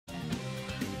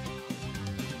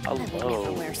I would never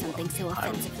Hello, wear something so I'm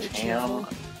offensively Tam.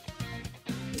 cheerful.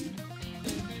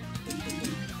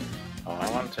 Oh,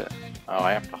 I want to. Oh,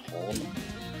 I have to hold.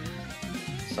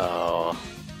 So,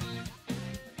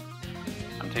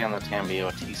 I'm Tam, the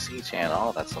TamBoTC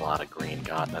channel. That's a lot of green.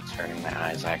 God, that's hurting my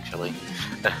eyes actually.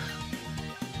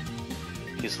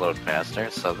 Please load faster.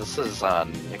 So this is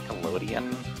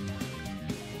Nickelodeon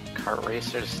Kart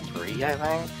Racers 3, I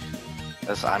think.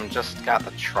 I'm just got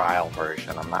the trial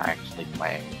version. I'm not actually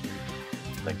playing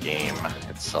the game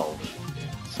itself.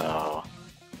 So,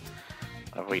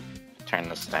 if we turn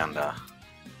this down to,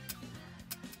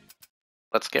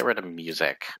 let's get rid of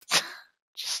music.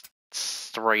 Just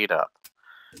straight up.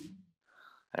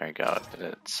 There we go. Did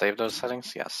it save those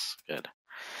settings? Yes, good.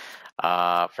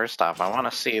 First off, I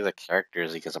want to see the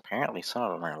characters because apparently some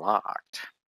of them are locked,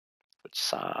 which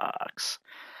sucks.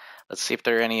 Let's see if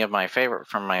there are any of my favorite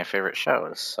from my favorite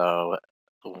shows. So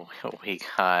we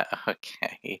got,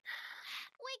 okay. Wake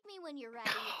me when you're ready.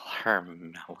 Call her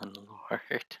Melon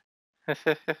Lord.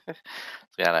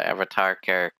 We got an Avatar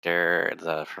character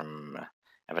from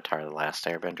Avatar: The Last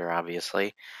Airbender,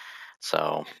 obviously.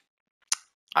 So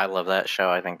I love that show.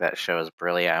 I think that show is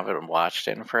brilliant. I haven't watched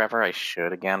it in forever. I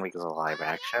should again because of live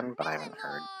action, but I haven't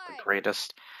heard the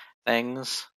greatest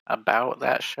things about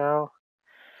that show.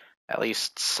 At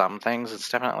least some things. It's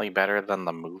definitely better than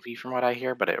the movie from what I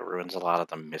hear, but it ruins a lot of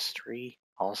the mystery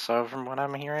also from what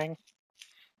I'm hearing.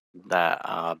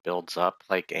 That builds up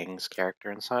like Aang's character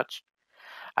and such.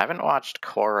 I haven't watched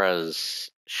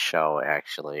Korra's show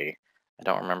actually. I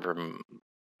don't remember.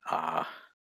 Uh,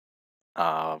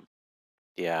 uh,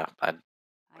 yeah, I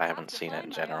haven't seen it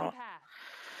in general.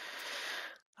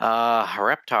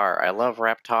 Reptar. I love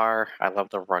Reptar. I love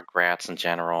the Rugrats in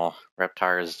general.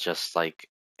 Reptar is just like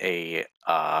a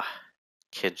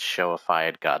kids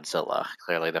showified Godzilla.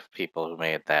 Clearly, the people who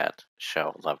made that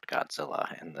show loved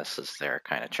Godzilla, and this is their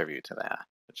kind of tribute to that,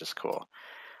 which is cool.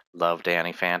 Love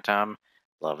Danny Phantom.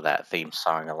 Love that theme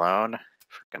song alone.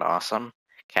 Freaking awesome.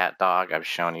 Cat Dog. I've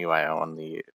shown you I own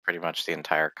pretty much the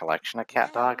entire collection of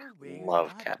Cat Dog.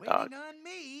 Love Cat Dog. On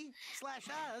me /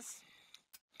 us.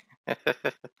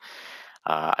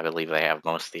 I believe they have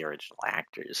most of the original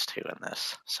actors too in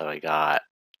this. So we got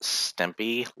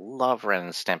Stimpy. Love Ren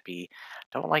and Stimpy.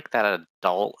 Don't like that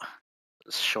adult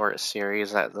short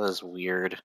series. That was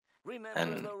weird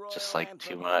and just like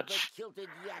too much.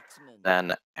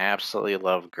 Then absolutely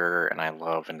love Gur and I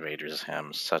love Invader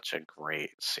Zim. Such a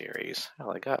great series. Oh,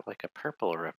 I got like a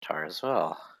purple Reptar as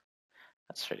well.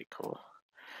 That's pretty cool.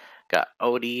 Got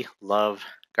Odie. Love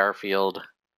Garfield.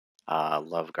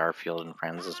 Love Garfield and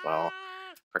Friends as well.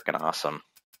 Freaking awesome.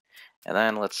 And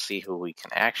then let's see who we can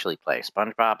actually play.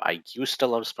 SpongeBob. I used to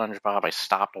love SpongeBob. I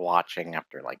stopped watching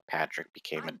after like Patrick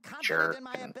became a jerk.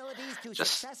 And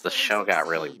just the show got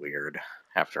really weird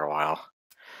after a while.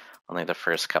 Only the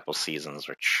first couple seasons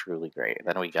were truly great.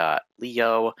 Then we got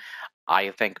Leo.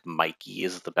 I think Mikey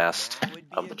is the best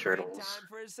of the turtles.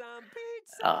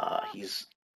 He's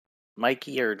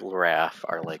Mikey or Raph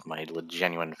are like my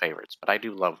genuine favorites, but I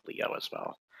do love Leo as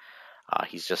well.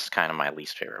 He's just kind of my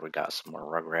least favorite. We got some more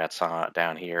Rugrats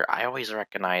down here. I always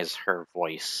recognize her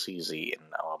voice, Susie, in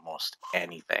almost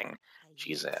anything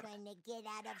she's in.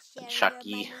 And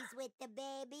Chucky.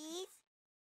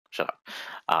 Shut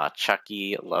up.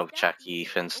 Chucky, love Chucky,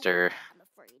 Finster.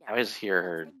 I always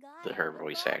hear her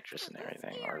voice actress and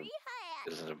everything, or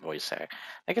is it a voice act? I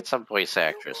think it's a voice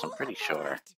actress. I'm pretty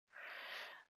sure.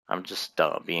 I'm just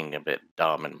being a bit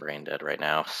dumb and brain dead right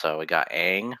now. So we got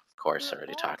Aang. Of course, I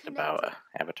already talked about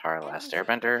Avatar: The Last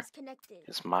Airbender.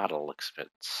 His model looks a bit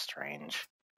strange.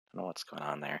 I don't know what's going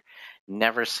on there.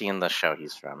 Never seen the show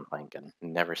he's from, Lincoln.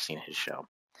 Never seen his show.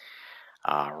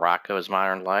 Rocco's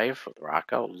Modern Life with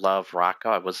Rocco. Love Rocco.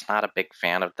 I was not a big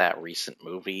fan of that recent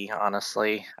movie,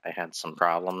 honestly. I had some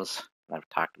problems. I've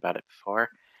talked about it before.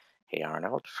 Hey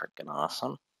Arnold, freaking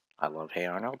awesome. I love Hey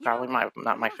Arnold. Probably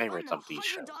not my favorites of these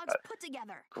shows, but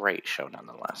great show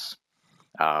nonetheless.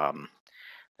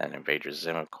 Then Invader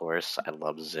Zim, of course. I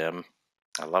love Zim.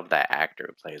 I love that actor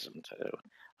who plays him too.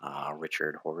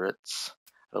 Richard Horvitz,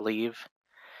 I believe.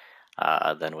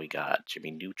 Then we got Jimmy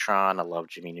Neutron. I love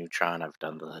Jimmy Neutron. I've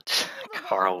done the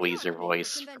Carl Weezer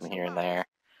voice from here and there.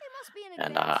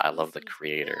 And I love the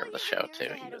creator of the show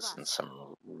too. He was in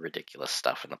some ridiculous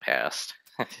stuff in the past.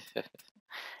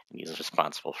 He's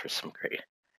responsible for some great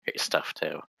stuff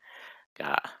too.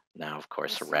 Got now, of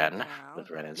course, Ren with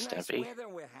Ren and Stimpy.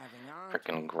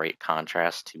 Freaking great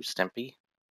contrast to Stimpy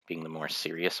being the more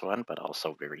serious one, but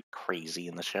also very crazy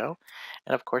in the show.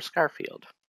 And of course, Garfield.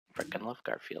 Frickin' love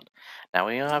Garfield. Now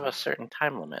we have a certain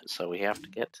time limit, so we have to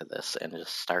get to this and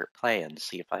just start playing to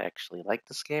see if I actually like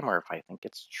this game or if I think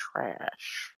it's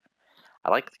trash.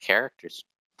 I like the characters.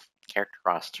 Character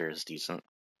roster is decent.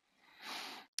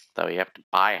 Though you have to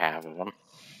buy half of them.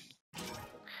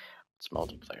 It's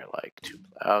multiplayer like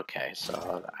okay,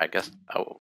 so I guess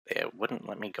it wouldn't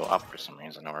let me go up for some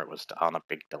reason, or it was on a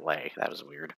big delay. That was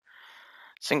weird.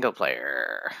 Single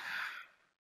player.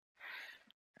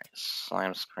 Right,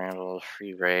 Slime Scramble,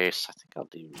 free race. I think I'll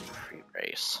do free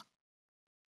race.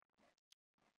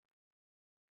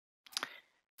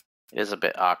 It is a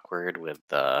bit awkward with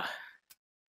the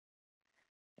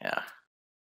yeah.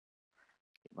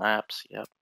 Laps, yep.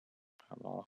 I don't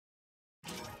know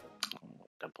what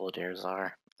double dares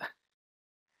are.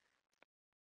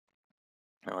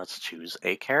 Now let's choose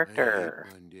a character. I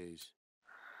hate Mondays.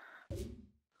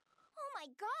 Oh my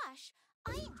gosh!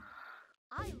 I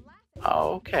laugh at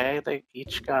Oh, okay, they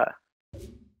each got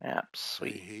maps. I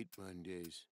Sweet. hate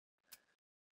Mondays.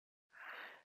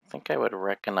 I think I would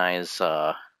recognize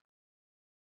oh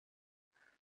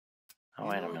You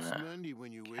wait a know it's minute. Monday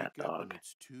when you Cat wake up dog. and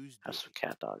it's Tuesday. House of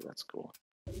Cat Dog, that's cool.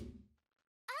 us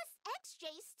XJ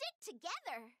stick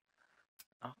together.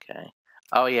 Okay.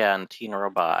 Oh yeah, and Teen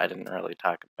Robot, I didn't really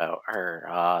talk about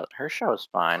her. Her show is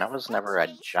fine. I was never a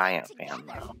giant fan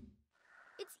though.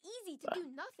 It's easy to But, do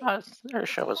nothing. her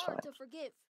show was fine. Hard to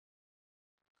forgive.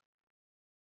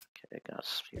 Okay, got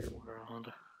Sphere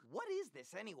World. What is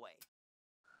this anyway?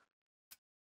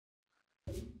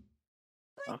 Okay.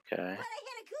 But I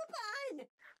hit a coupon.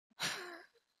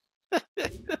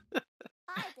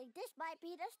 I think this might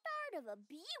be the start of a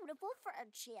beautiful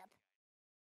friendship.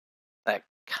 That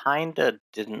kinda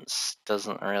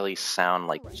doesn't really sound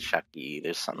like Chucky.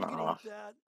 There's something You can off. eat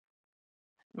that.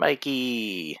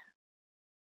 Mikey!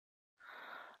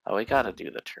 Oh, we gotta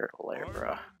do the turtle there,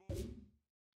 bro.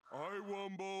 I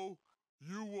Wumbo,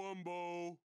 you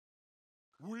Wumbo,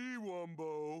 we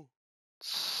Wumbo.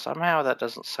 Somehow that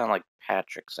doesn't sound like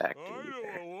Patrick's acting I know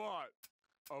either. a lot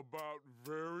about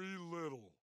very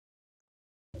little.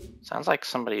 Sounds like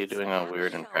somebody doing a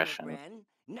weird impression.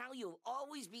 Now you'll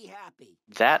always be happy.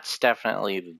 That's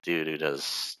definitely the dude who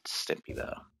does Stimpy,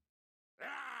 though.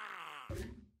 Ah!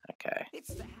 Okay.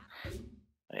 It's the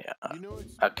Yeah. You know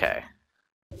it's Okay.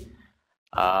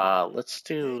 Let's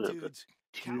do Hey, the dudes,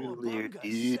 Toodler Cowabunga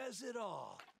dude. says it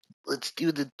all. Let's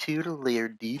do the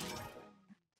Toodler dude.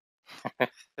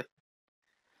 That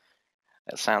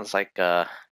sounds like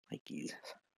Mikey's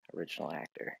original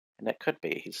actor. And it could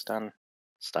be. He's done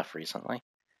stuff recently.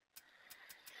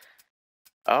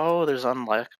 Oh, there's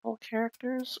unlockable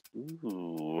characters?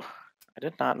 Ooh. I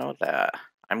did not know that.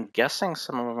 I'm guessing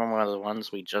some of them are the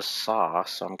ones we just saw,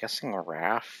 so I'm guessing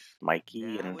Raph, Mikey, Now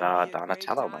and would be a great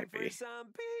Donatello time might for be.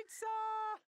 some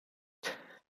pizza.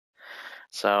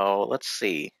 So let's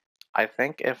see. I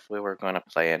think if we were going to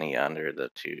play any under the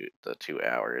 2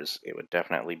 hours, it would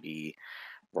definitely be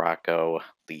Rocco,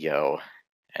 Leo,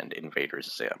 and Invader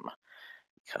Zim,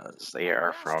 because they Like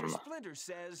are Master from Splinter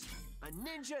says, a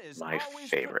ninja is my always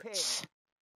favorites.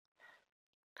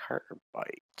 Cart or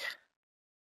bike?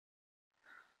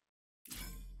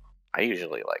 I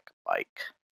usually like a bike.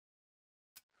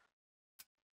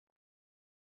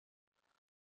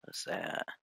 What's that?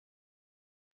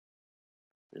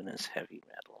 Luna's heavy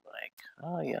metal bike.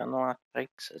 Oh, you unlock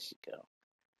bikes as you go.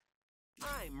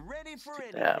 I'm ready for Let's do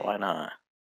anything. that. Why not?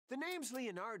 The name's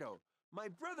Leonardo. My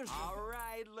brother's. All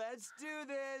right, let's do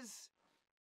this.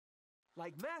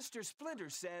 Like Master Splinter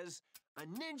says, a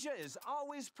ninja is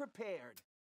always prepared.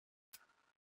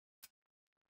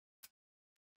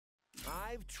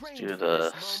 I've trained Let's do for the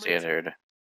this moment. standard.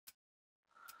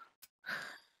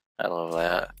 I love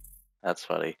that. That's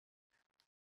funny.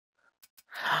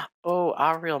 Oh,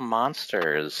 Our Real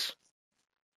Monsters.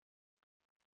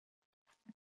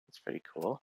 That's pretty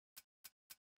cool.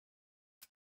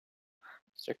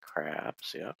 Mr.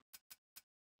 Krabs, yep.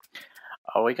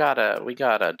 Oh, we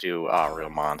gotta do All Real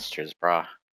Monsters, bruh.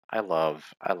 I love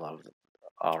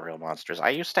All Real Monsters. I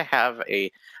used to have I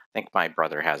think my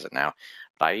brother has it now,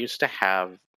 but I used to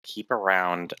keep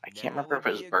around, I can't Now remember if would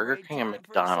it was be a Burger great King or time for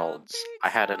some McDonald's. I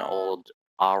had an pizza. old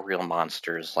All Real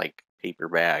Monsters, like, paper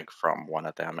bag from one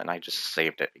of them, and I just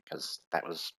saved it because that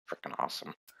was freaking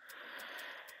awesome.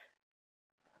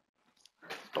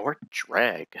 Lord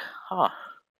Dreg. Huh.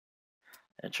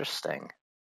 Interesting.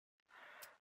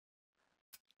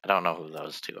 I don't know who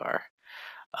those two are.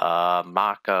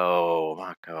 Mako.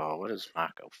 What is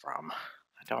Mako from?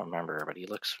 I don't remember, but he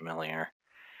looks familiar.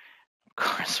 Of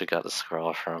course, we got the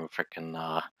scroll from frickin'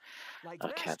 Like a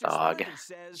cat Master dog. Splinter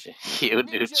says, You a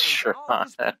ninja is Neutron.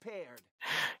 always prepared.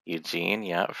 Eugene,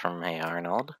 yeah, from Hey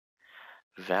Arnold.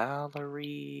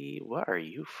 Valerie, what are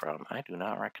you from? I do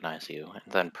not recognize you.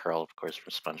 And then Pearl, of course,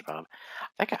 from SpongeBob.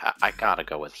 I think I gotta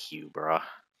go with Hugh, bruh.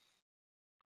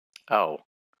 Oh,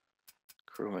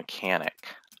 crew mechanic.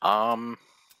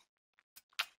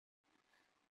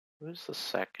 Who's the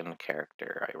second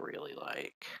character I really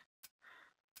like?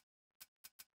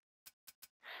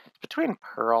 It's between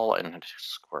Pearl and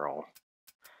Squirrel.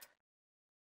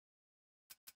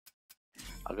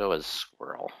 I'll go with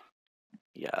Squirrel.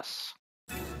 Yes.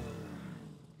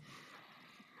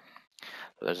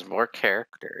 There's more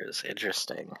characters.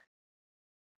 Interesting.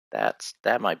 That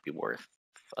might be worth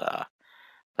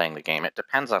playing the game. It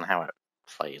depends on how it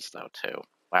plays, though, too.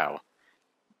 Wow.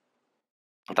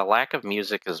 The lack of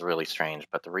music is really strange,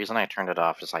 but the reason I turned it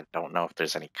off is I don't know if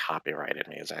there's any copyrighted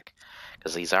music,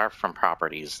 because these are from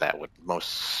properties that would most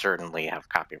certainly have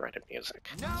copyrighted music.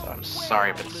 So I'm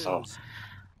sorry if it's so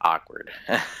awkward.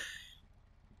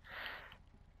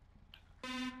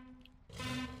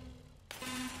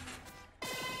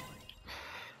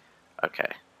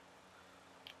 Okay.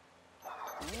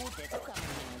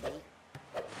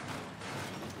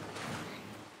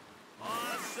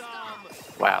 Awesome!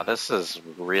 Wow, this is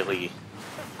really...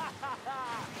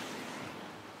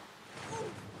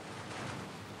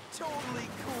 Totally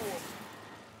cool.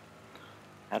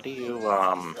 How do you,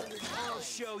 I'll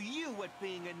show you what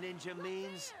being a ninja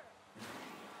means.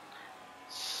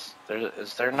 Is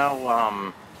there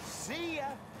no, See ya.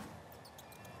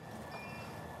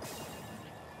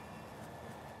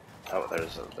 Oh,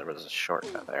 there was a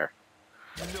shortcut there.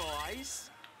 Nice.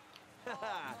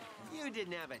 You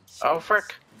didn't have a chance. Oh,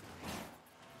 frick!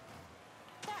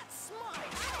 That's smart.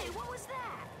 Hey, what was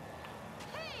that?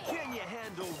 Hey! Can you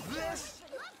handle this?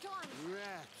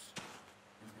 Rats.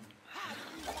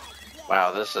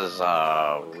 Wow, this is,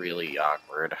 really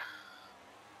awkward.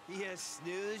 You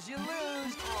snooze, you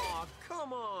lose. Aw,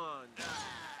 come on.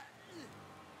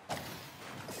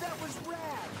 That was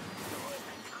rad.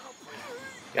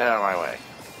 Get out of my way.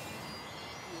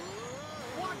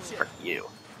 Watch it. Frick you.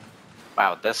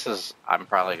 Wow, this is... I'm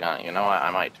probably gonna... You know what?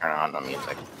 I might turn on the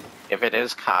music. If it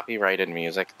is copyrighted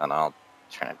music, then I'll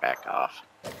turn it back off.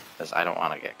 Because I don't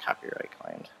want to get copyright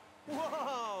claimed.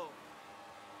 Whoa.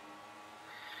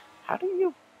 How do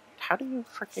you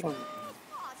freaking...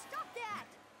 Oh, stop that!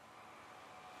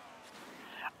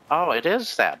 Oh, it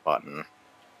is that button.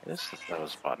 It is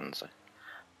those buttons.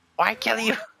 Why kill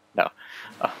you? No.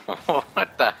 Oh,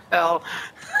 what the hell?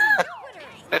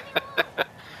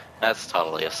 That's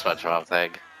totally a SpongeBob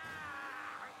thing.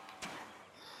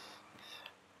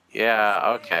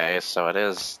 Yeah, okay, so it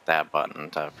is that button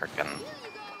to frickin'...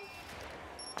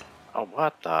 Oh,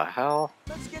 what the hell?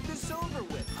 Let's get this over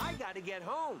with. I gotta get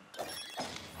home.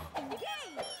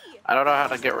 I don't know how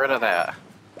to get rid of that.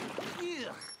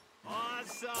 Yeah.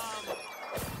 Awesome.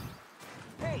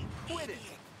 Hey, quit it.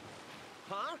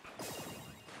 Huh?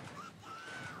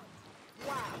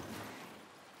 Wow.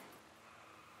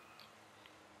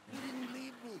 You didn't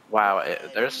leave me. Wow,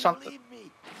 there's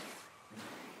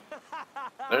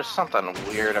something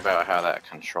weird about how that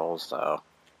controls, though.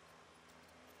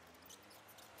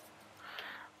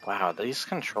 Wow, these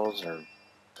controls are...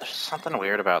 There's something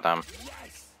weird about them.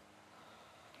 Yes.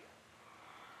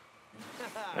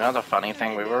 You know the funny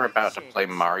thing? We were about to play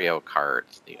Mario Kart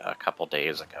a couple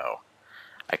days ago.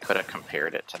 I could have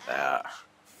compared it to that.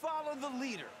 Follow the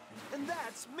leader, and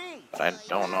that's me. But I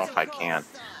don't know if I can.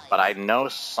 But I know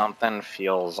something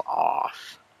feels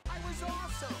off. I was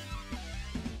awesome.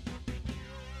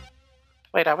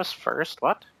 Wait, I was first?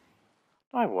 What?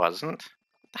 No, I wasn't.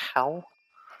 What the hell?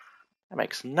 That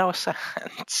makes no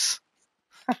sense.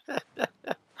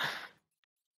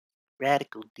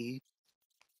 Radical, dude.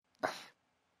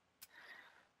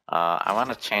 I want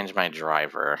to change my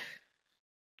driver.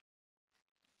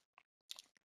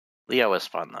 Leo is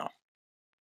fun, though.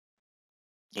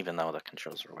 Even though the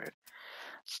controls are weird.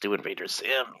 Let's do Invader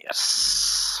Zim,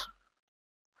 yes!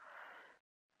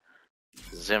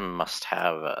 Zim must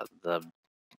have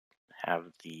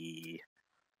the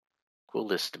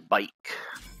coolest bike.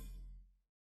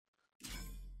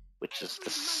 Which is the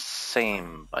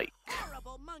same bike.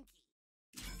 Horrible monkey.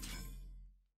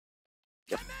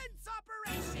 Yep. Commence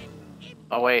operation.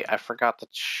 Oh wait, I forgot to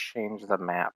change the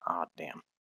map. Oh damn.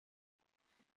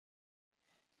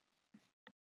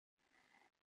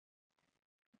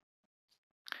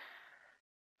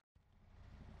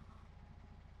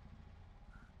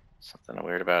 Something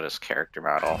weird about his character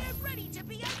model. Ready to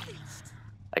be unleashed.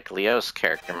 Like Leo's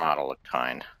character model looked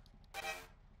kind.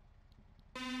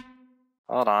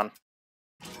 Hold on.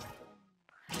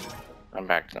 I'm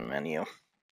back to the menu.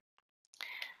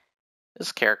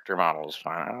 This character model is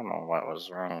fine. I don't know what was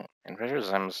wrong. Invader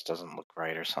Zim's doesn't look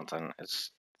right or something.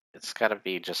 It's got to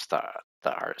be just the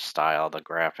art style, the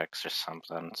graphics or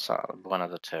something. So one of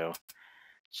the two.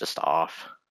 It's just off.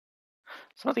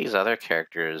 Some of these other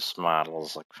characters'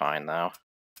 models look fine though.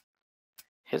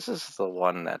 His is the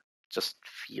one that just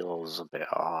feels a bit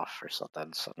off or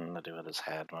something. Something to do with his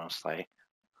head mostly.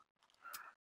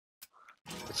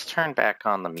 Let's turn back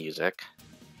on the music.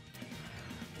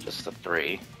 Just the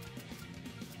 3.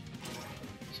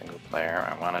 Single player.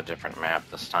 I want a different map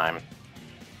this time.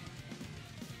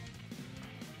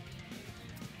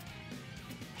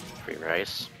 Free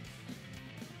rice.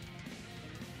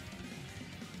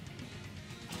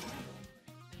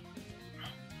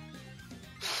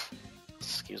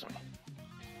 Excuse me.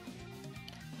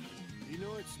 You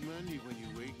know it's Monday when you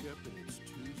wake up and it's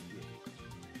Tuesday.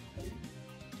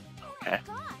 Oh my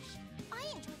gosh! I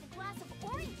enjoy the glass of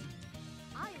orange.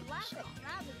 I laugh at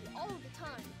gravity all the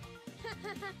time.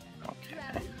 Okay.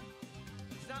 Gravity.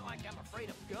 It's not like I'm afraid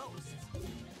of ghosts.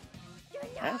 Your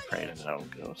I'm afraid of no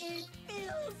ghosts. It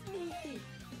fills me.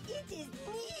 It is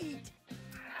neat.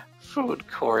 Food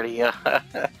Cordia.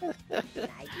 Can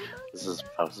I This is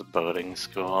post boating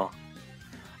school.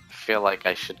 I feel like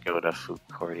I should go to Food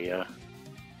Cordia.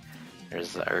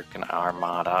 There's the Urkin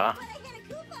Armada. But I get a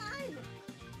coupon.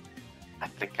 I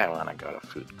think I want to go to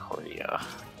Food Cordia.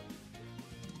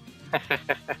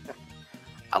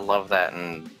 I love that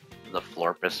in the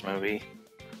Florpus movie.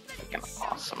 Freaking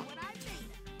awesome. What I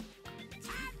mean.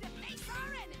 Time to face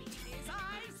our enemies. His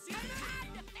eyes.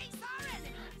 Time to face our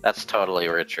enemies. That's totally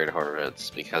Richard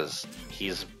Horvitz because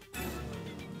he's.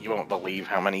 You won't believe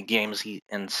how many games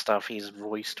and stuff he's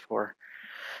voiced for.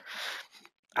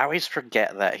 I always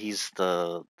forget that he's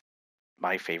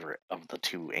my favorite of the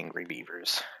 2 Angry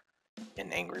Beavers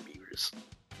in Angry Beavers.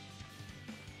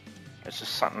 It's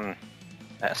just something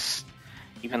that's,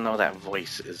 even though that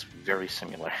voice is very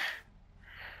similar,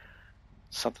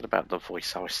 something about the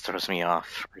voice always throws me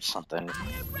off or something.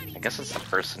 I guess it's the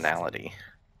personality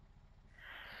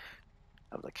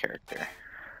of the character.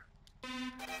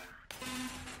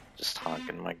 Just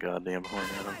honking my goddamn horn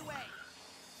at him.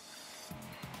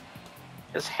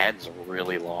 His head's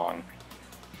really long.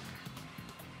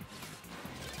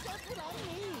 That's what I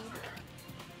need.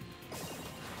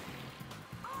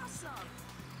 Awesome.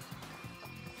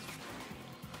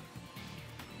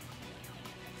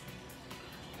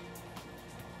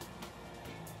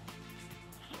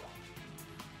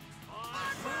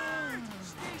 Awesome!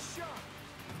 Stay sharp!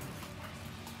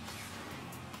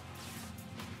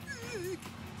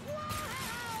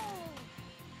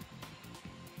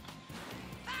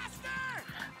 Faster!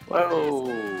 Whoa!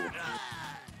 Here I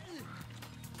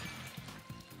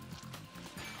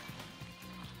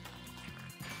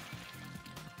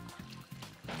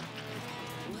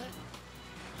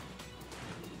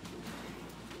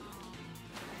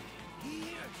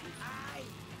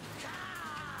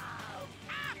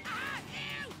come!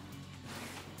 Ew!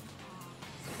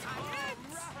 All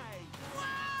Science! right!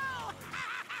 Whoa!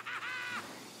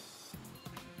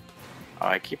 Oh,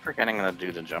 I keep forgetting to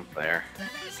do the jump there.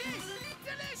 Delicious!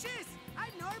 Delicious!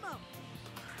 I'm normal.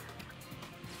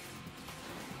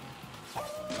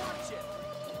 Watch it!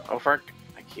 Oh, frick.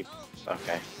 I keep.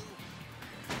 Okay.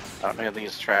 Don't know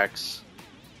these tracks.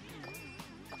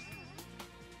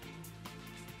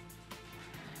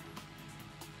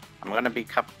 I'm gonna be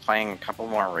playing a couple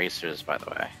more racers, by the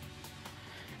way.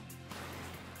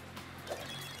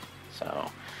 So,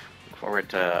 look forward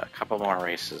to a couple more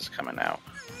races coming out.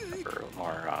 For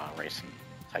more racing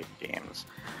type games.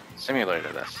 Similar to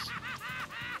this.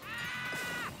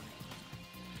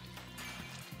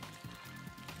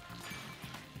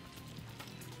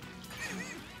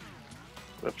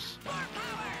 Whoops.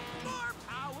 More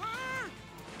power!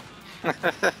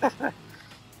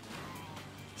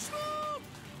 Swoop!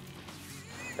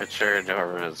 Richard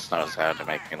Horvitz knows how to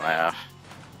make me laugh.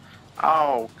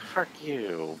 Oh, fuck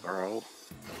you, bro.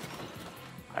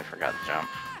 I forgot to jump.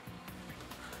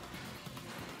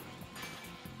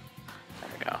 There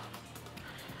we go.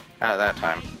 Got it that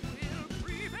time. Will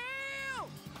prevail!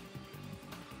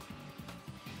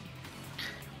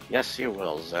 Yes, you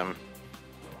will, Zim.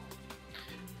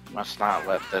 Must not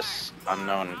let this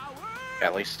unknown,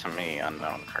 at least to me,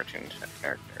 unknown cartoon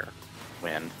character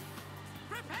win.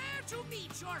 Prepare to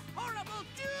meet your horrible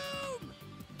doom!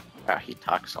 Wow, he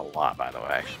talks a lot, by the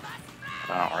way. We must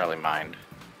I don't really mind.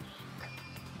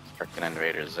 Frickin'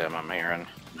 Invader Zim, I'm hearing.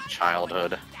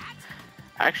 Childhood.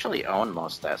 I actually own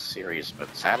most of that series,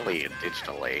 but sadly,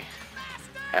 digitally,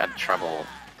 had trouble.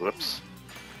 Whoops.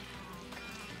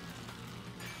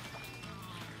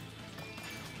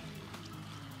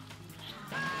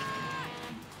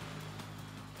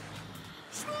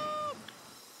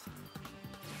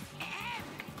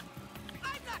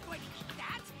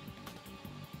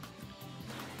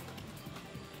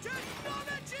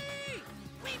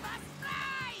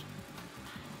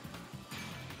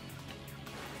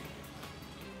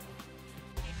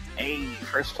 Hey,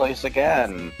 first place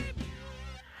again.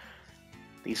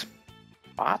 These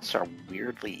bots are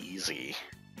weirdly easy.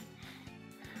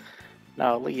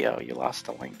 No, Leo, you lost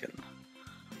to Lincoln.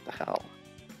 What the hell?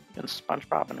 Even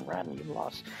SpongeBob and Ren, you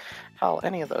lost. Hell,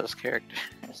 any of those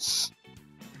characters.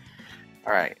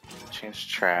 Alright,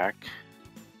 change track.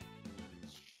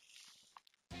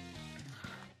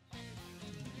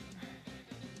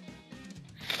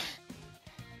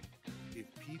 If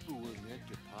people were meant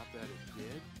to pop out of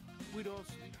bed, we'd all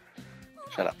sleep. Oh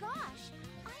Shut my up.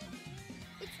 gosh!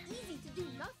 It's easy to do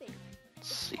nothing. Let's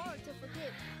It's see. hard to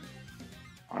forgive.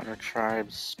 Water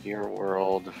Tribes, Spear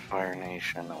World, Fire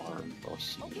Nation, or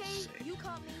Bossy. Okay, you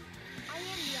caught me. I am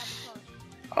the avatar.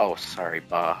 Oh, sorry,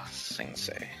 Ba Sing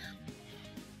Se.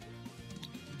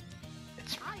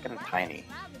 It's I freaking lack tiny.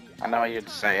 gravity I know all the you'd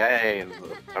time. say, hey,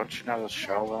 don't you know the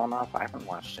show well enough? I haven't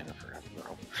watched it in forever,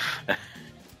 bro.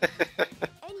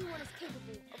 Anyone is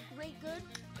capable of great good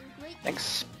and great I think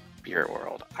Spirit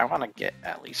World. I want to get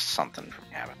at least something from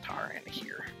Avatar in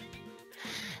here.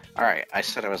 Alright, I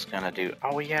said I was gonna do...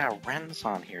 Oh yeah, Ren's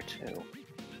on here too.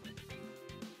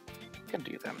 Can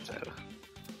do them too.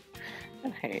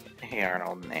 And hey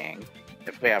Arnold and Aang,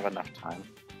 if we have enough time.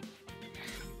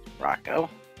 Rocco.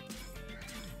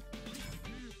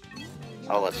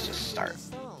 Oh, let's just start.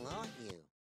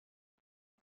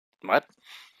 What?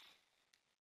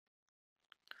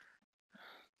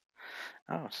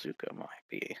 Oh, Zuko might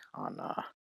be on a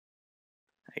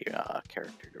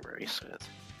character to race with.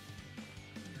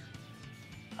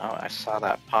 Oh, I saw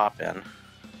that pop in.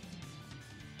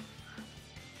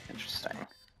 Interesting.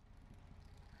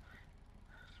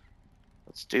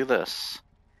 Let's do this.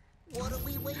 What are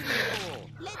we waiting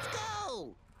for? Let's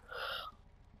go!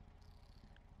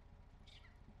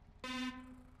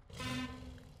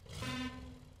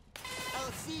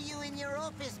 I'll see you in your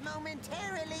office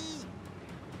momentarily.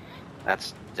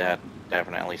 That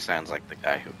definitely sounds like the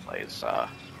guy who plays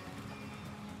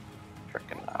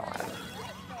frickin' Ren.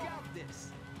 Got this.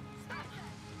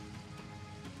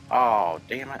 Oh,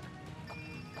 damn it.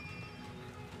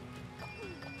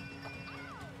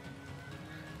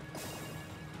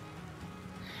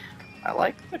 I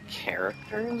like the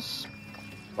characters,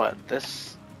 but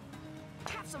this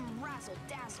Have some razzle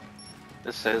dazzle.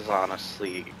 is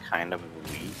honestly kind of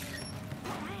weak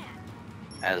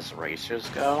as racers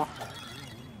go.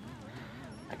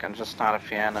 Like, I'm just not a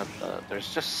fan of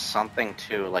there's just something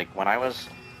to, like, when I was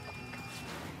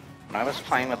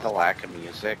playing with the lack of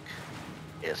music,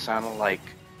 it sounded like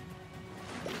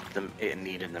it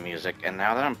needed the music, and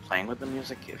now that I'm playing with the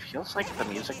music, it feels like the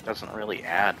music doesn't really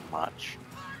add much.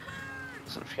 It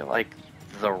doesn't feel like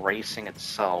the racing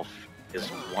itself is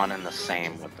one and the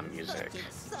same with the music.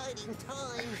 Exciting I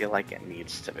times. feel like it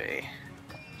needs to be.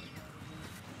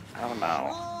 I don't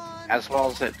know. As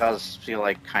well as it does feel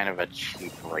like kind of a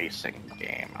cheap racing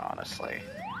game, honestly.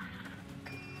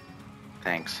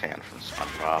 Thanks, Hand from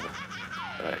SpongeBob.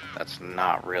 But that's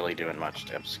not really doing much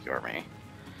to obscure me.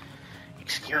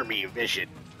 Obscure me, vision.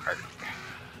 Art.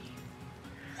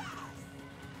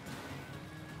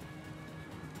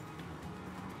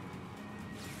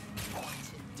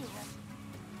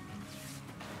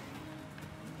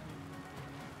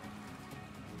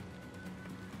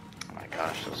 Oh my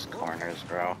gosh, those corners,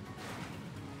 bro.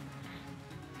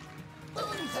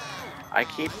 I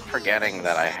keep forgetting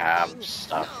that I have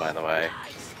stuff, by the way.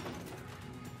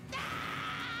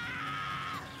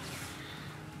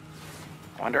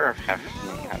 I wonder if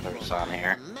Heather's on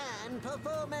here. Man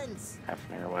performance.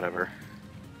 Hefner or whatever.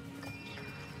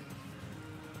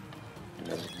 And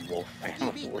his wolf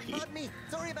family. Pardon me.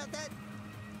 Sorry about that.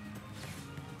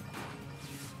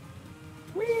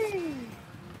 Whee!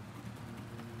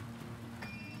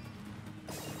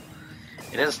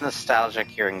 It is nostalgic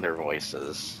hearing their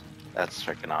voices. That's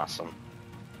freaking awesome.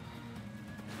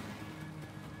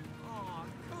 Aw,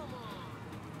 come on.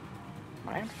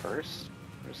 Am I in first?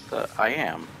 Where's the... I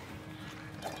am.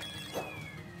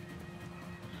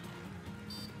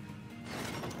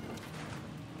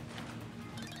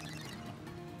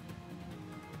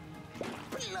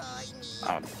 Blimey.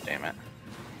 Oh, damn it.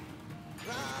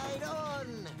 Ride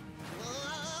on.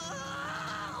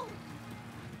 Wow.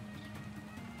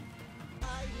 I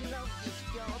love this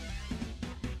job.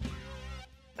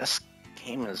 This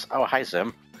game is... Oh, hi,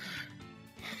 Zim.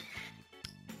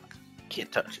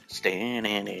 Can't touch it.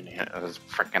 Standing in it. I was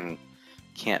freaking...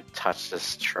 Can't touch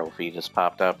this trophy just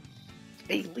popped up.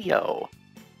 Hey, Leo.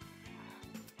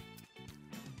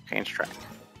 Change track.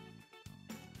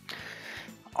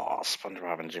 Oh,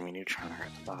 SpongeBob and Jimmy Neutron are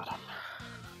at the bottom.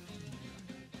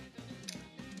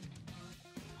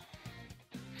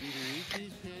 Did he eat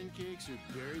these pancakes? pancakes or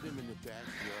bury them in the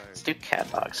backyard. Let's do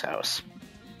Cat Dog's house.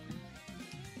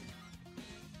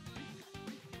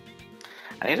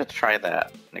 I need to try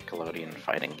that Nickelodeon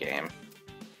fighting game.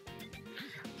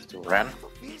 Let's do Ren.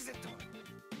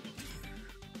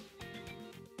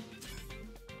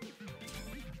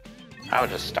 I would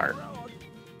just start.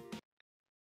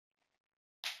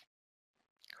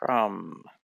 Crumb.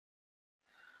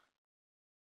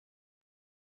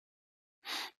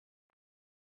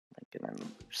 Lincoln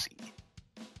and Lucy.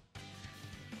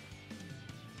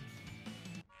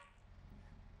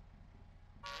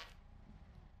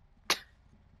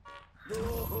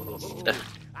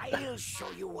 I'll show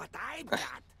you what I've got.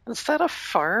 Is that a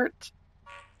fart?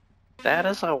 That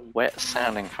is a wet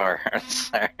sounding fart.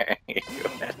 Sorry.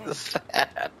 What is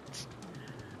that?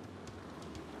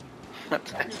 What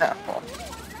the hell?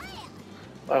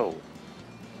 Whoa.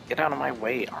 Get out of my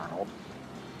way, Arnold.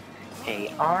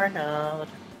 Hey, Arnold.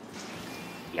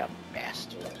 You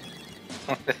bastard.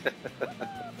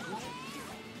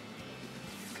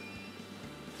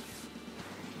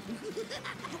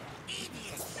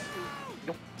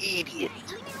 You idiot.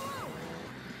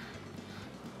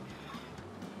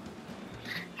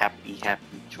 Happy,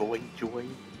 happy, joy, joy.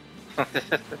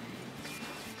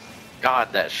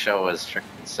 God, that show is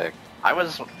freaking sick. I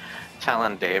was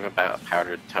telling Dave about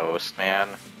Powdered Toast, man.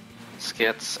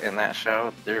 Skits in that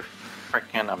show, they're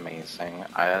freaking amazing.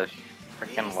 I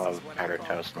freaking love Powdered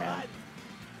Toast, man.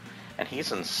 And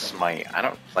he's in Smite. I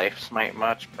don't play Smite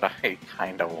much, but I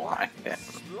kinda want him.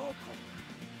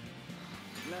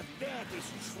 That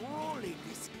is truly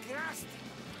disgusting.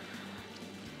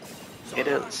 It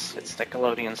is. It's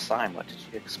Nickelodeon slime. What did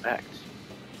you expect?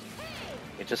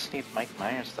 You just need Mike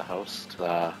Myers to host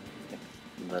the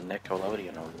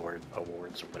Nickelodeon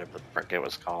Awards or whatever the frick it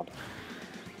was called.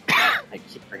 I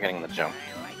keep forgetting the joke.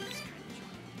 I like this kind of joke.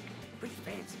 Pretty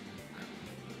fancy.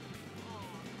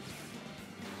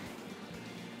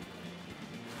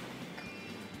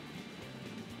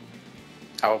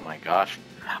 Oh my gosh.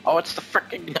 Oh, it's the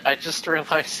frickin'. I just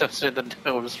realized those are the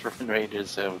domes from Ranger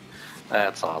Zim.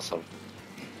 That's awesome.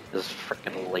 Those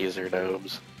frickin' laser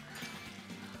domes.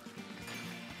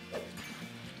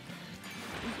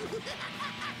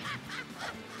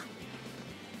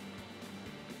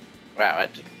 Wow, I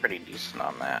did pretty decent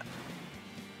on that.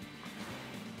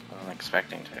 I wasn't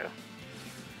expecting to.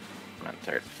 I'm in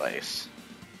third place.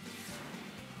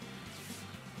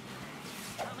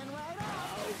 Coming right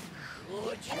up.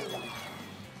 Good you.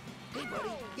 Hey, buddy.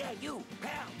 Yeah, you,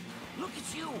 pal. Look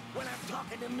at you when I'm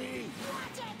talking to me.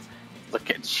 Watch it. Look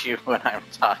at you when I'm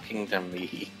talking to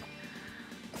me.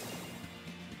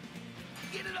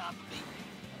 Get it off of me.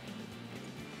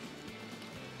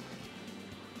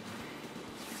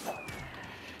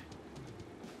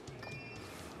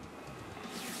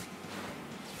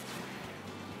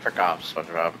 Forgot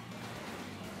SpongeBob.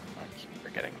 I keep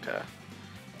forgetting to.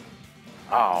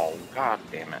 Oh, god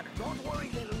damn it. Don't worry,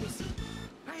 little missy.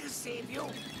 I'll save you.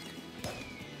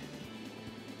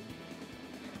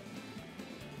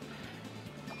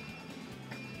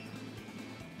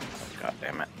 God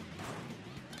damn it.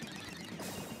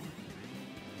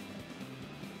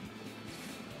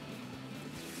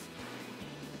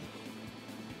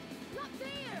 Not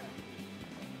there!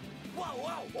 Whoa,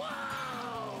 whoa,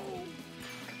 whoa!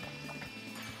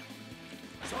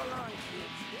 So long,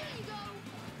 kids. Here you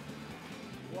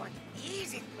go! What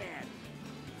is it, man?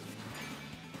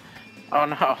 Oh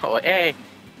no, hey!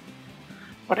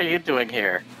 What are you doing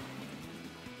here?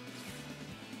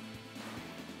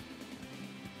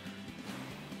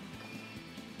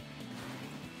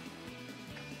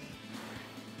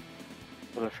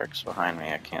 Who the frick's behind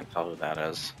me? I can't tell who that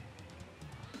is.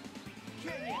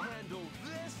 Can you handle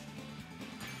this?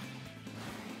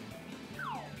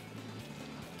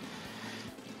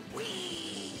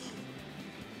 Whee!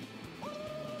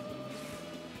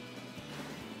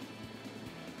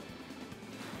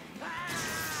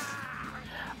 Ah!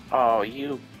 Oh,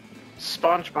 you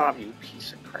SpongeBob, you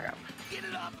piece of crap. Get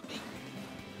it off of me!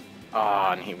 Oh,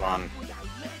 and he won. Would I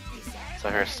let this It's the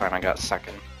first time I got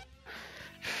second.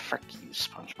 Frick you,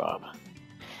 SpongeBob.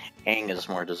 Aang is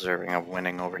more deserving of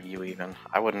winning over you even.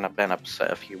 I wouldn't have been upset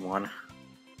if you won.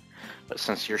 But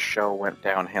since your show went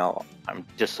downhill, I'm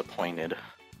disappointed.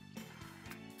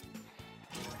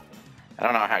 I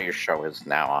don't know how your show is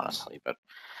now, honestly, but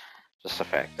just the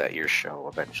fact that your show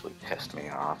eventually pissed me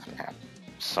off and had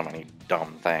so many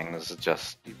dumb things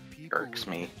just If people irks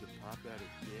were me. to pop out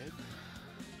of bed,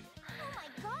 Oh my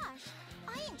gosh!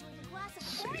 I enjoyed a glass of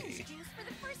See. orange juice for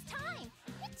the first time!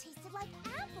 It tasted like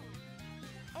apple!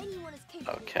 Anyone is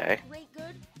capable Okay. of great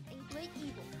good and great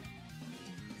evil.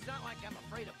 It's not like I'm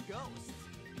afraid of ghosts.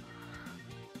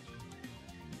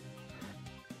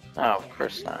 No, of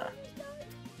course not.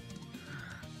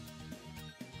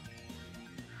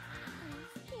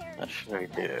 What should I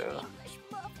do?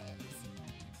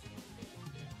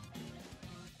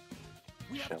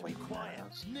 We have to be Chili quiet.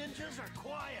 Nose. Ninjas are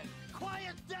quiet.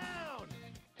 Quiet down.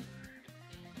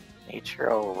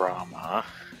 Naturorama.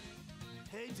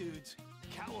 Hey, dudes.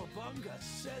 Cowabunga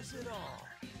says it all.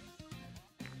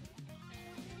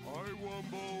 I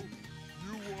Wumbo,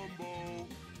 you Wumbo.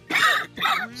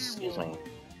 Excuse me.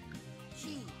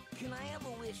 Gee, can I have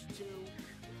a wish too?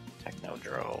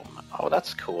 Technodrome. Oh,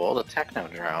 that's cool. The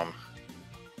Technodrome.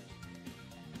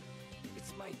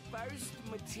 It's my first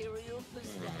material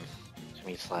possession.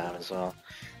 Jimmy Slab as well.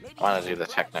 Maybe I want just to do the a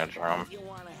brush Technodrome. if you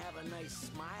want to have a nice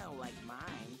smile like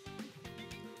mine.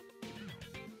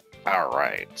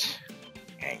 Alright.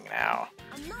 Hang now.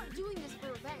 I'm not doing this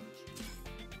for revenge.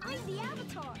 I'm the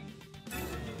Avatar.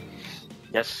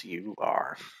 Yes, you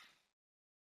are.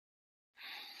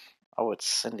 Oh, it's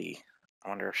Cindy. I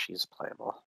wonder if she's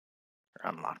playable.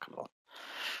 Or unlockable.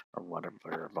 Or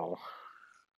whatever.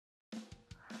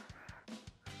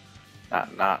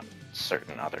 Not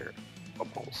certain other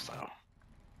bubbles, though.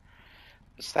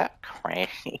 Is that Craig?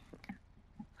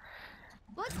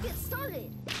 Let's get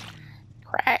started.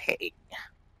 Craig!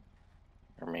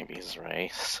 Or maybe his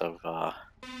race of,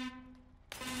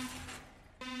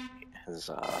 his,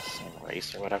 same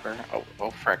race or whatever.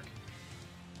 Oh, frick.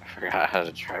 I forgot how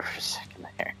to drive for a second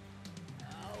there.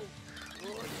 Ow!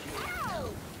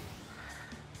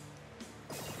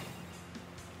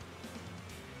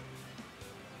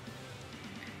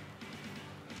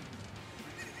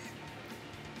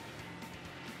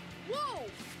 Whoa!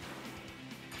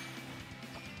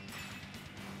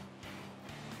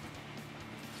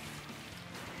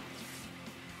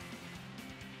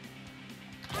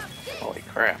 Holy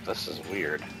crap, this is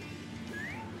weird.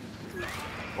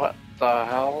 What the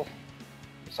hell?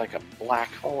 It's like a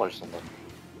black hole or something.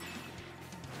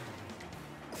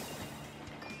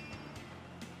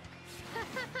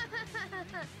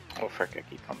 Oh frick, I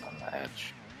keep bumping the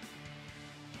edge.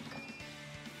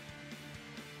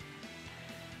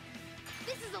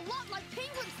 This is a lot like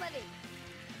penguin sledding.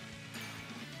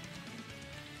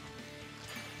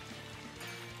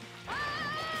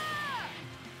 Ah!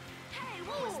 Hey,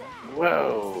 what was that?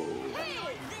 Whoa!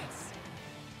 Hey! This.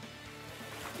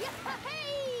 Yay!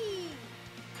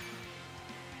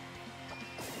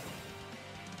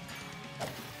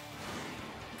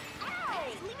 Ow!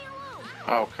 Hey, leave me alone.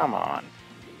 Oh, come on.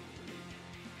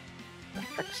 The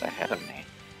frick's ahead of me?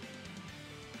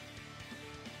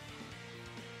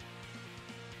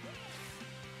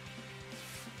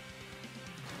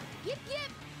 Yip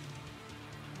yip.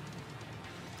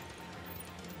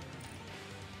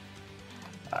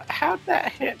 How'd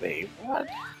that hit me? What?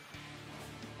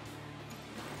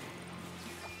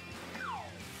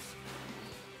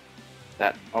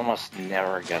 That almost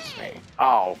never gets me.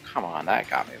 Oh, come on, that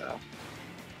got me though.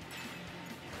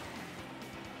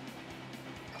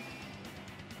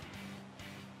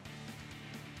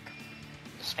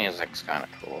 This music's kind of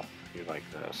cool. If you like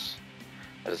this.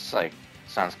 It's like,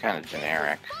 sounds kind of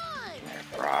generic. Fun. Generic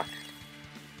rock.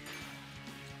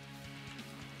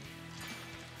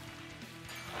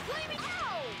 Flaming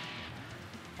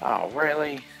ow! Oh,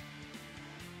 really?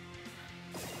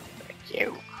 Thank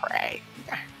you, Craig.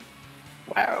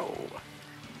 Whoa.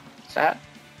 Is that?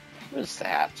 Who is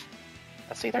that?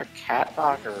 That's either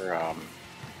Catdog or,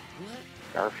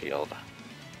 Garfield.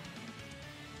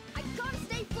 I gotta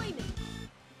stay flaming.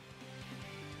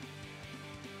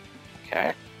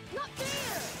 Okay. Not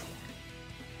fair.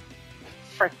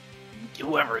 Frick.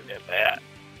 Whoever did that.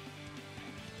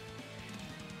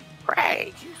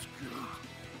 Craig.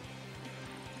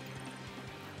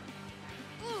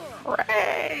 Ugh.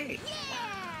 Craig. Yeah!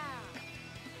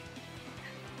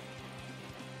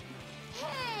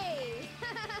 Hey!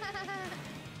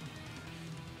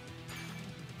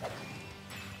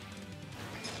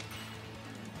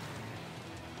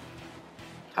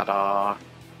 Ta-da.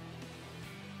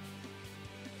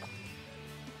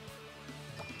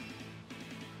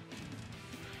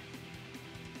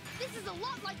 This is a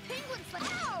lot like penguin sledding.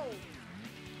 Ow!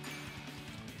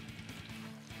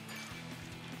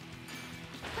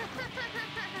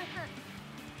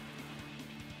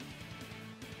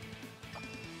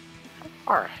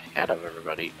 Far ahead of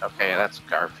everybody. Okay, that's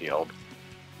Garfield.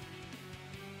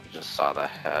 I just saw the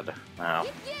head now.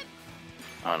 Yip yip!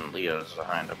 And Leo's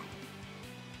behind him.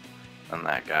 And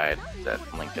that guy,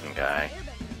 that Lincoln guy.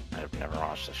 I've never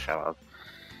watched the show.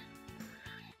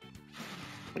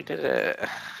 We did it.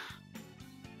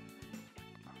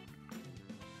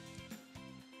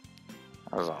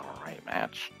 That was an alright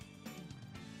match.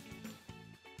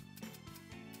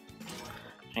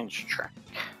 Change track.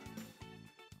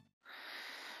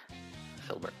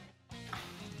 Filbert.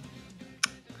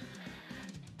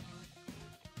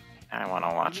 I want to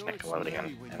watch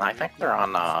Nickelodeon, and I think they're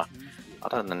on, a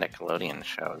lot of the Nickelodeon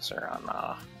shows are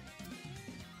on,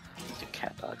 do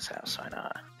Cat Dog's House, why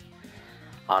not?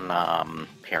 On,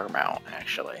 Paramount,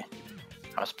 actually.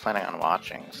 I was planning on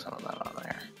watching some of them on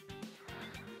there.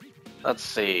 Let's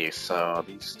see, so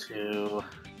these two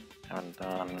haven't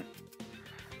done,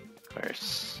 of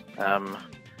course.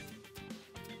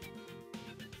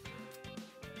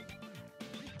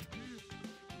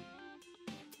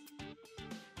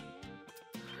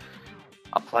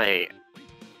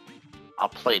 I'll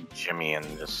play Jimmy and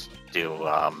just do,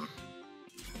 I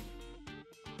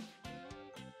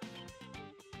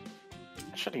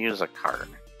should use a cart.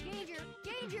 Danger!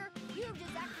 Danger! You've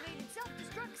disactivated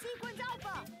self-destruct sequence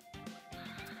alpha!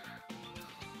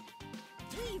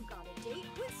 We've got a date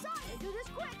with science. Do this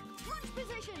quick! Launch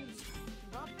positions!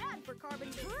 Not bad for carbon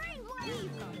green blast!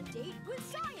 We've got a date with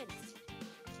science!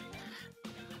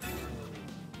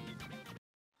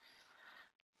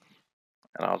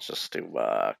 And I'll just do,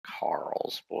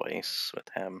 Carl's voice with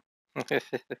him.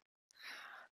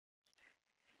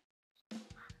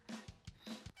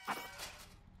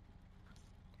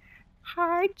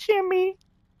 Hi, Jimmy.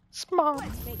 It's Mom.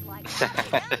 Let's make life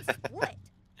happy and split!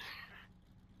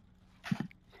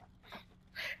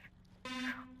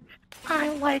 I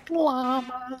like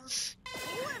llamas.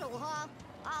 Little, huh?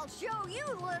 I'll show you,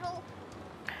 little!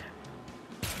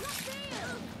 Look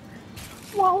there!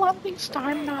 Well, at least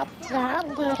I'm not that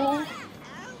little. Wait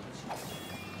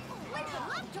for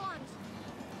leptons!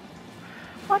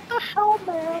 What the hell,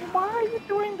 man? Why are you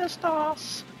doing this to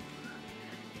us?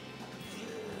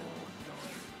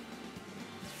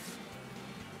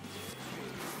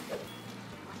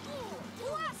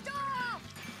 Blast off!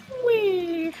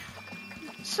 Wee!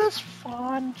 This is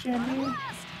fun, Jimmy.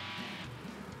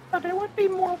 But it would be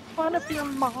more fun if your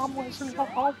mom was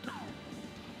involved.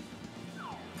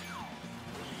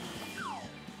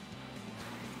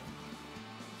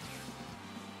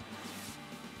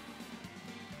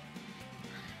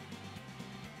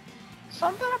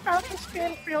 Something about this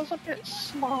game feels a bit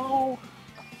slow.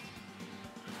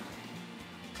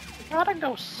 You gotta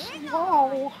go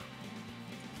slow.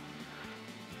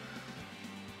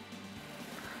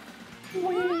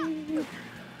 Wee.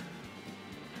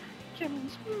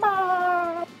 Jimmy's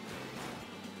mom.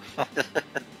 I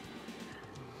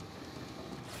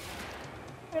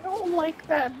don't like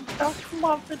that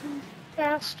duck-loving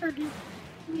bastard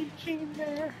Eugene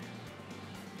there.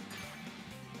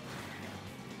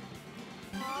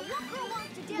 What girl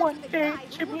wants to dance One with a day, guy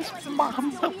who Jimmy's looks like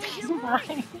mom he's will still be in his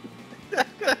mine.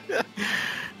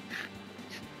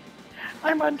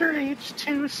 I'm underage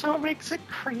too, so it makes it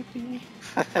creepy.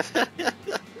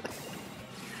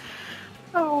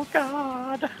 Oh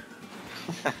God.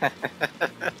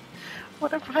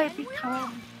 What have I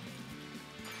become?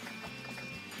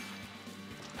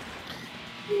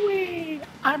 Wee!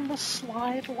 I'm the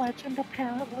slide legend,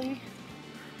 apparently.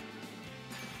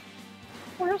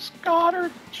 Where's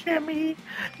Goddard, Jimmy?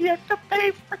 You have to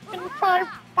pay freaking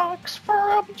 $5 for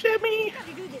him, Jimmy!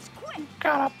 Gotta do this quick! You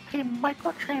gotta pay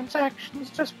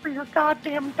microtransactions just for your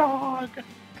goddamn dog.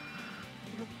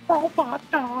 Your robot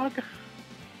dog.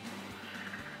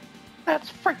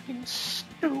 That's freaking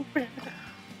stupid.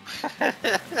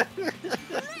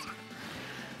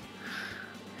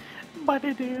 But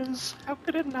it is. How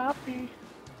could it not be?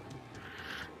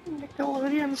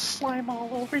 Nickelodeon slime all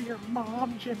over your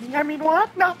mom, Jimmy. I mean,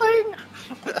 what? Nothing?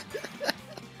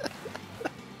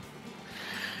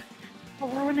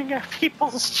 Ruining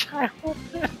people's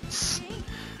childhoods.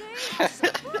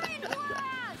 Brain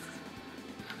blast!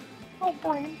 Oh,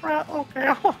 brain brat. Okay,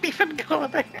 I won't even go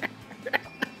there.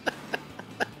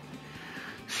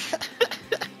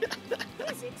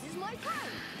 Physics is my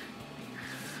friend!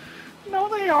 No,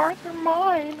 they aren't. They're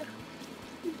mine.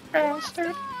 You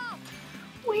bastard. Stop!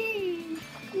 Wee!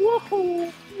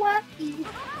 Woohoo! Wacky!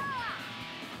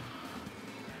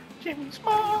 Jimmy's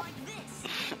mom! Like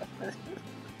this!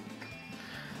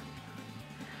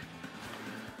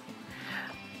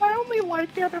 I only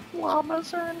like it if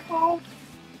llamas are involved.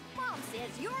 Mom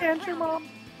says you're And your grounded. mom.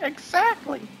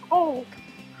 Exactly. Oh.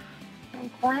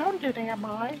 I'm grounded, am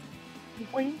I?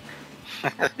 Wink.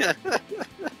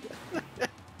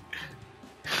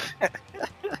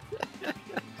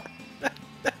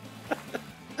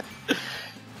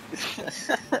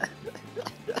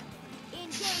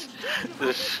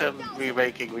 This shouldn't be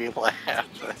making me laugh.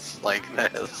 It's like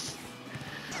this.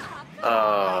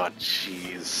 Oh,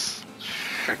 jeez.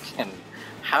 Freaking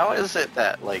How is it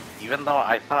that, like, even though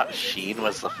I thought Sheen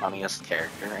was the funniest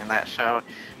character in that show,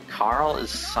 Carl is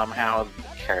somehow the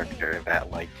character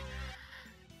that, like,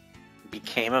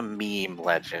 became a meme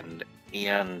legend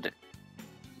and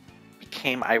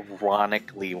became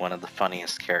ironically one of the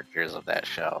funniest characters of that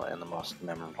show and the most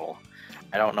memorable.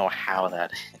 I don't know how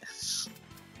that is.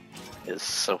 It's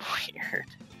so weird.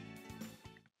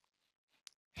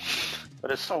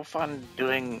 But it's so fun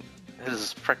doing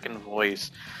his frickin'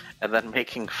 voice and then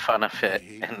making fun of it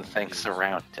and things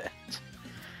around it.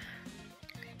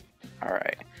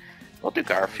 Alright. We'll do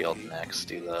Garfield next,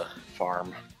 do the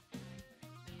farm.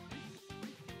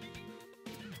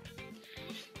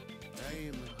 I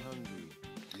am hungry,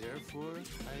 therefore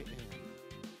I am.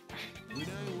 When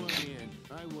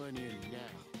I want in now.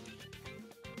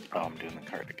 Oh, I'm doing the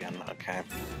card again, okay.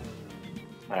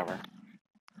 Whatever.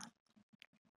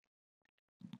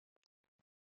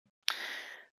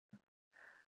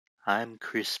 I'm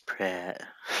Chris Pratt.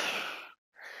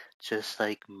 Just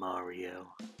like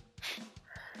Mario.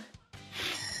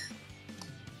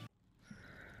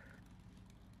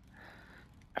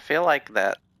 I feel like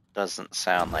that doesn't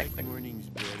sound like the... Morning's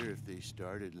better if they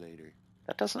started later.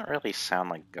 That doesn't really sound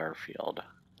like Garfield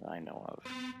that I know of.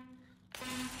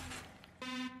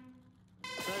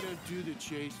 I don't do the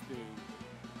chase thing.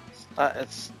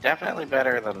 It's definitely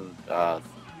better than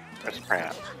Chris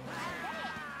Pratt.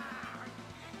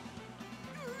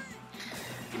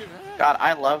 God,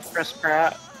 I love Chris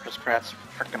Pratt. Chris Pratt's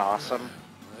freaking awesome.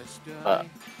 But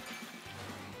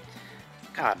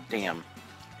god damn,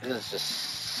 it is just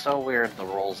so weird the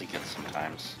roles he gets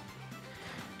sometimes.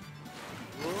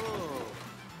 Whoa.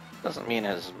 Doesn't mean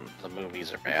the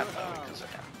movies are bad though, because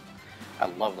of him. I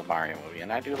love the Mario movie,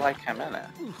 and I do like him in it.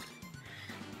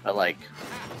 But like,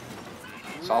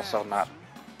 it's also not.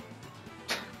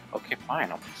 Okay, fine,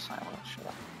 I'll be silent. Shut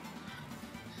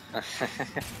up.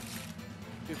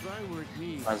 If I weren't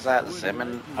me, Was that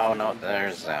Zim? Oh no,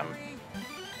 there's Zim.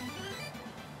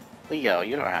 Leo,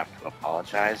 you don't have to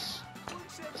apologize,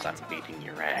 because I'm beating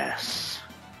your ass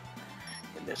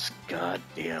in this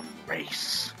goddamn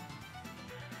race.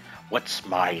 What's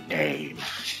my name?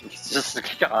 He's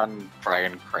just on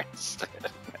Bryan Cranston.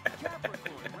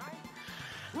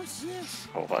 what's this?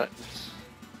 Oh, what?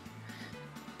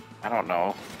 I don't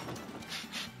know.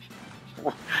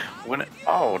 When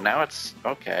oh, now it's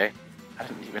okay. I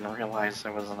didn't even realize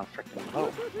I was in a freaking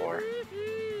boat before.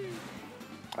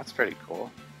 That's pretty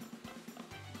cool.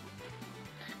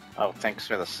 Oh, thanks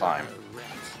for the slime.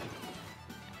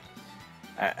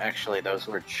 Actually, those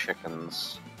were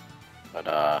chickens.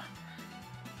 But,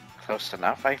 close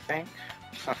enough, I think?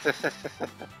 Are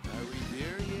we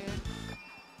there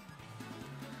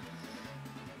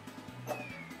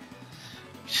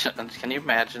yet? Can you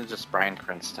imagine just Bryan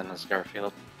Cranston as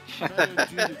Garfield? I don't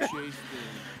do the chase thing.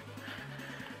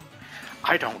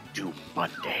 I don't do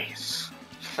Mondays.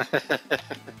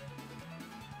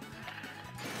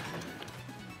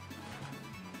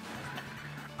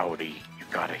 Odie, you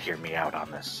gotta hear me out on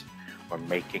this. We're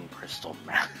making crystal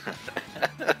meth.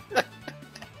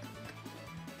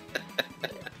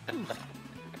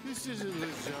 This isn't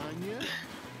lasagna.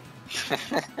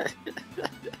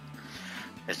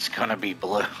 It's gonna be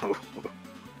blue.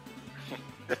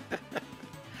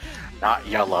 Not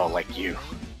yellow like you.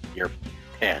 You're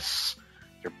piss.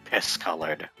 You're piss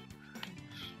colored.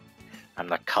 I'm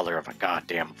the color of a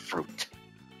goddamn fruit.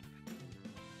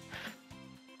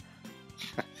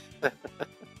 An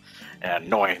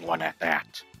annoying one at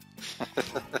that.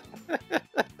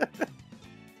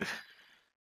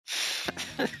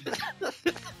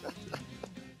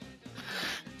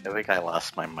 I think I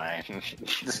lost my mind. I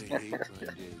hate Mondays.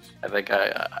 I think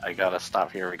I gotta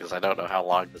stop here because I don't know how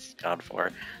long this has gone for.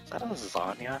 Is that a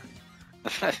lasagna?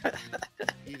 Either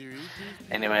eat these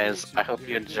Anyways, people I hope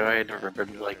you or enjoyed. they're Remember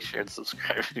to like, share, and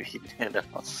subscribe if you did, and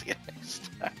I'll see you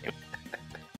next time.